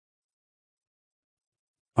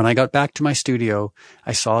When I got back to my studio,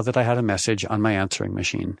 I saw that I had a message on my answering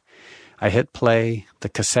machine. I hit play, the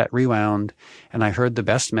cassette rewound, and I heard the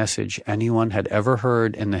best message anyone had ever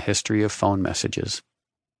heard in the history of phone messages.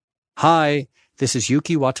 Hi, this is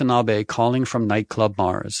Yuki Watanabe calling from Nightclub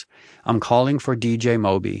Mars. I'm calling for DJ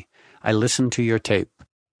Moby. I listened to your tape.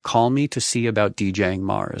 Call me to see about DJing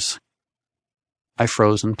Mars. I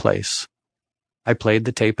froze in place. I played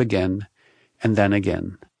the tape again, and then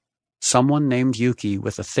again. Someone named Yuki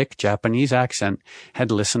with a thick Japanese accent had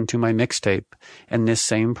listened to my mixtape, and this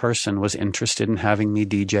same person was interested in having me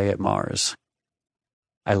DJ at Mars.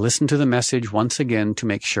 I listened to the message once again to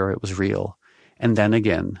make sure it was real, and then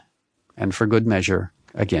again, and for good measure,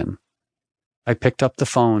 again. I picked up the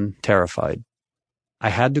phone, terrified. I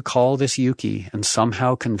had to call this Yuki and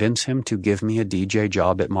somehow convince him to give me a DJ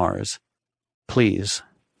job at Mars. Please,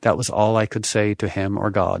 that was all I could say to him or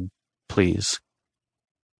God. Please.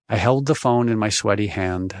 I held the phone in my sweaty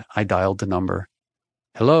hand. I dialed the number.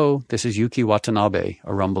 Hello, this is Yuki Watanabe,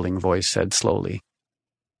 a rumbling voice said slowly.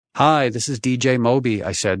 Hi, this is DJ Moby,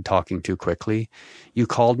 I said, talking too quickly. You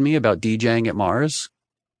called me about DJing at Mars?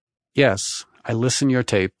 Yes, I listen your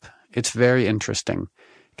tape. It's very interesting.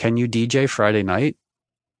 Can you DJ Friday night?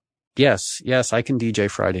 Yes, I can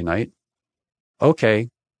DJ Friday night. Okay.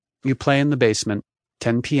 You play in the basement,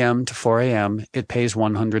 10 p.m. to 4 a.m. It pays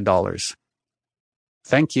 $100.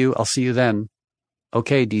 Thank you, I'll see you then.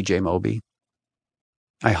 Okay, DJ Moby.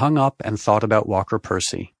 I hung up and thought about Walker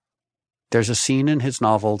Percy. There's a scene in his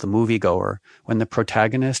novel, The Moviegoer, when the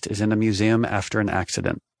protagonist is in a museum after an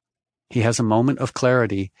accident. He has a moment of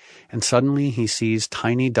clarity, and suddenly he sees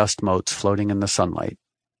tiny dust motes floating in the sunlight.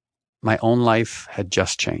 My own life had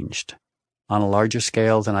just changed, on a larger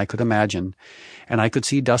scale than I could imagine, and I could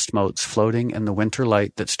see dust motes floating in the winter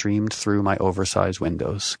light that streamed through my oversized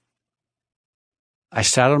windows. I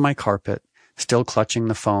sat on my carpet, still clutching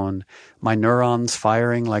the phone, my neurons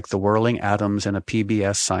firing like the whirling atoms in a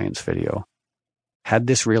PBS science video. Had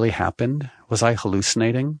this really happened? Was I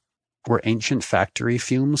hallucinating? Were ancient factory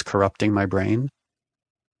fumes corrupting my brain?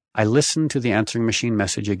 I listened to the answering machine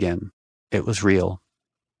message again. It was real.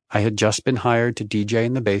 I had just been hired to DJ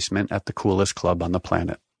in the basement at the coolest club on the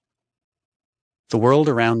planet. The world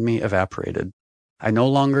around me evaporated. I no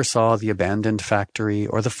longer saw the abandoned factory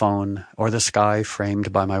or the phone or the sky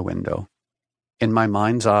framed by my window. In my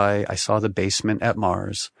mind's eye, I saw the basement at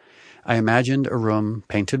Mars. I imagined a room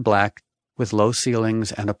painted black with low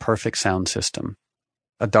ceilings and a perfect sound system.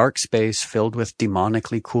 A dark space filled with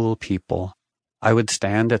demonically cool people. I would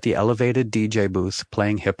stand at the elevated DJ booth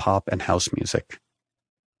playing hip-hop and house music.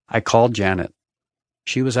 I called Janet.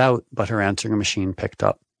 She was out, but her answering machine picked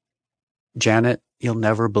up. Janet, you'll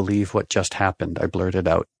never believe what just happened, I blurted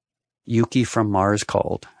out. Yuki from Mars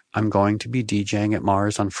called. I'm going to be DJing at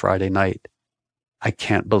Mars on Friday night. I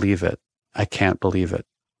can't believe it. I can't believe it.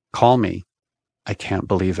 Call me. I can't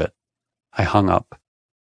believe it. I hung up.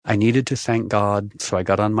 I needed to thank God, so I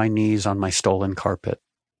got on my knees on my stolen carpet.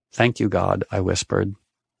 Thank you, God, I whispered.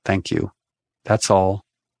 Thank you. That's all.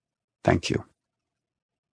 Thank you.